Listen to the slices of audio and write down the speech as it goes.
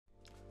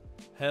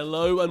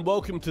Hello and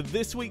welcome to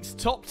this week's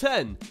Top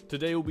 10.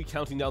 Today we'll be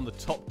counting down the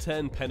top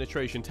 10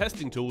 penetration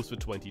testing tools for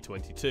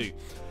 2022.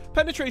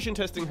 Penetration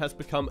testing has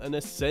become an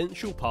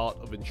essential part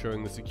of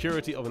ensuring the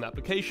security of an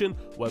application,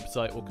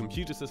 website or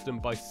computer system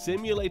by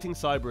simulating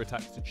cyber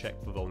attacks to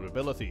check for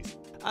vulnerabilities.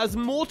 As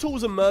more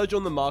tools emerge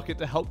on the market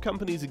to help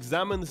companies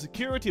examine the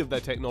security of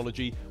their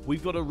technology,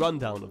 we've got a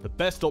rundown of the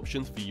best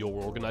options for your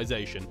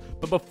organization.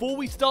 But before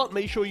we start,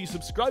 make sure you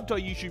subscribe to our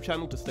YouTube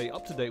channel to stay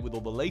up to date with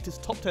all the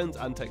latest top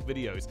 10s and tech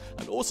videos,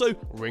 and also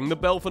ring the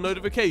bell for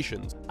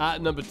notifications.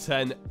 At number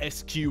 10,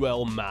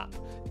 SQL Map.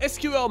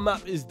 SQL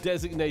Map is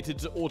designated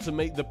to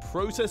automate the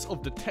process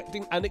of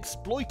detecting and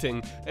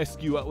exploiting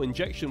SQL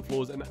injection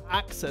flaws and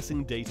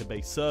accessing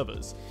database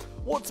servers.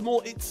 What's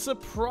more, it's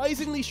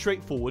surprisingly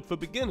straightforward for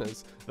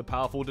beginners. The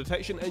powerful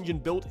detection engine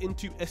built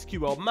into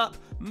SQL Map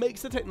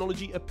makes the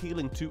technology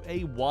appealing to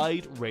a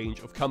wide range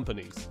of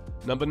companies.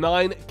 Number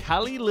 9,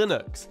 Kali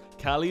Linux.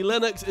 Kali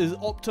Linux is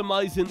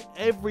optimized in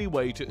every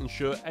way to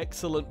ensure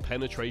excellent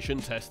penetration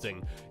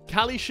testing.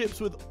 Kali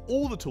ships with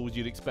all the tools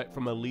you'd expect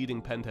from a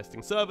leading pen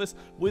testing service,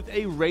 with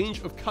a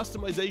range of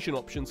customization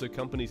options so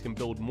companies can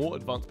build more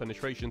advanced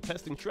penetration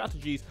testing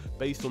strategies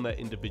based on their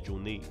individual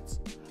needs.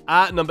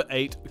 At number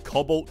 8,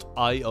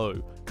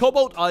 Cobalt.io.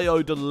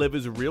 Cobalt.io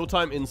delivers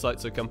real-time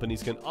insights so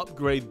companies can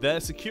upgrade their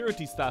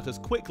security status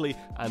quickly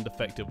and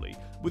effectively.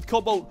 With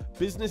Cobalt,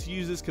 business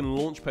users can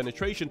launch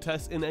penetration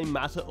tests in a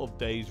matter of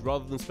days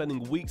rather than spending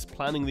weeks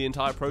planning the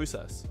entire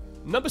process.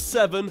 Number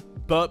 7,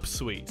 Burp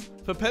Suite.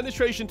 For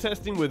penetration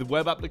testing with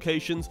web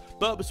applications,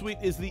 Burp Suite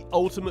is the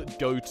ultimate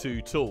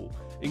go-to tool.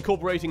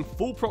 Incorporating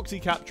full proxy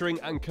capturing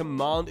and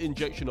command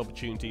injection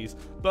opportunities,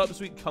 Burp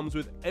Suite comes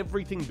with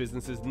everything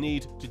businesses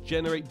need to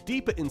generate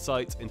deeper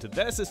insights into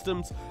their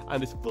systems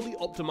and is fully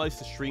optimized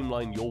to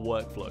streamline your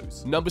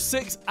workflows. Number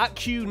 6,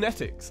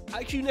 Acunetics.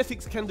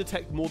 Acunetics can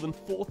detect more than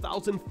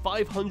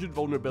 4,500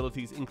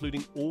 vulnerabilities,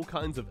 including all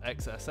kinds of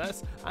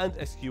XSS and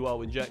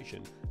SQL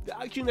injection. The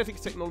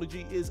Acunetics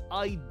technology is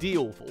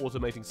ideal for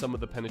automating some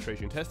of the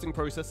penetration testing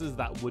processes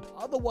that would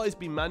otherwise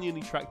be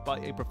manually tracked by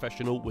a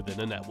professional within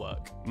a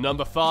network.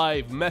 Number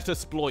 5,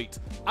 Metasploit.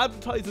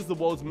 Advertised as the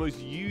world's most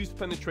used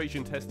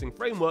penetration testing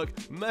framework,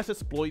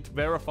 Metasploit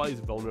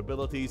verifies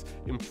vulnerabilities,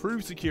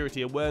 improves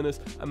security awareness,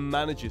 and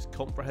manages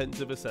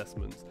comprehensive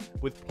assessments.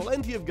 With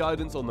plenty of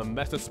guidance on the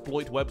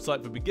Metasploit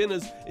website for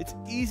beginners, it's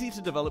easy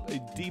to develop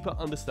a deeper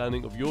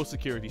understanding of your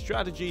security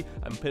strategy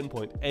and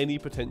pinpoint any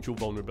potential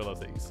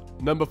vulnerabilities.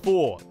 Number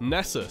 4,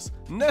 Nessus.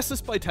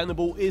 Nessus by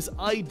Tenable is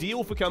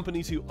ideal for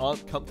companies who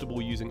aren't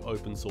comfortable using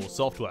open source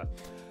software.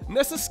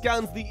 Nessus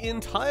scans the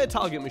entire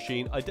target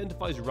machine,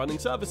 identifies running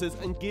services,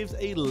 and gives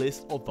a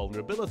list of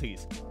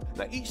vulnerabilities.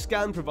 Now, each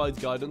scan provides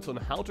guidance on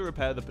how to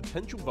repair the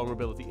potential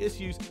vulnerability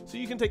issues so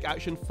you can take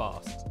action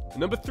fast.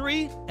 Number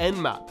 3,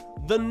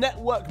 Nmap. The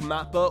Network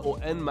Mapper, or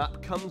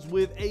Nmap, comes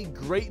with a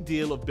great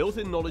deal of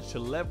built-in knowledge to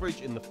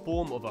leverage in the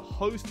form of a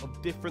host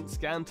of different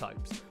scan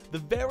types. The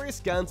various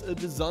scans are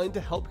designed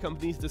to help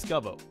companies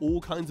discover all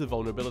kinds of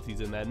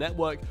vulnerabilities in their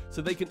network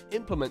so they can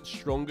implement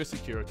stronger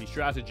security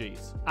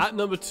strategies. At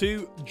number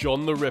 2,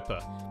 John the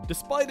Ripper.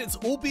 Despite its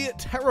albeit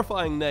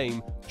terrifying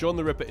name, John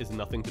the Ripper is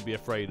nothing to be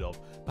afraid of.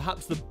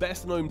 Perhaps the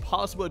best known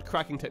password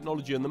cracking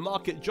technology on the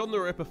market, John the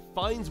Ripper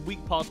finds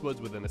weak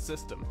passwords within a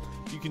system.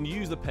 You can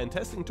use the pen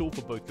testing tool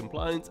for both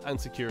compliance and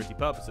security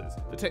purposes.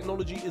 The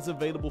technology is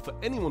available for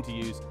anyone to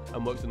use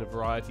and works on a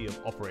variety of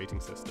operating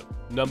systems.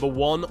 Number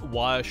 1,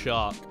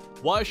 Wireshark.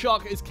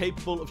 Wireshark is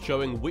capable of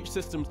showing which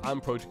systems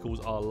and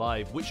protocols are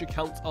live, which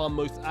accounts are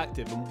most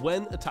active, and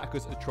when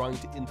attackers are trying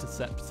to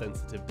intercept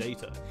sensitive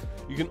data.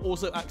 You can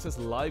also access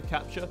live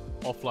capture,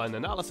 offline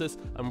analysis,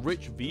 and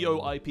rich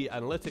VoIP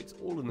analytics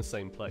all in the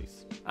same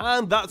place.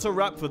 And that's a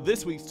wrap for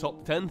this week's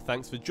Top 10.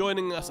 Thanks for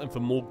joining us, and for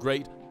more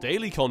great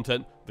daily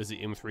content, visit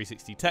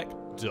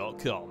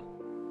im360tech.com.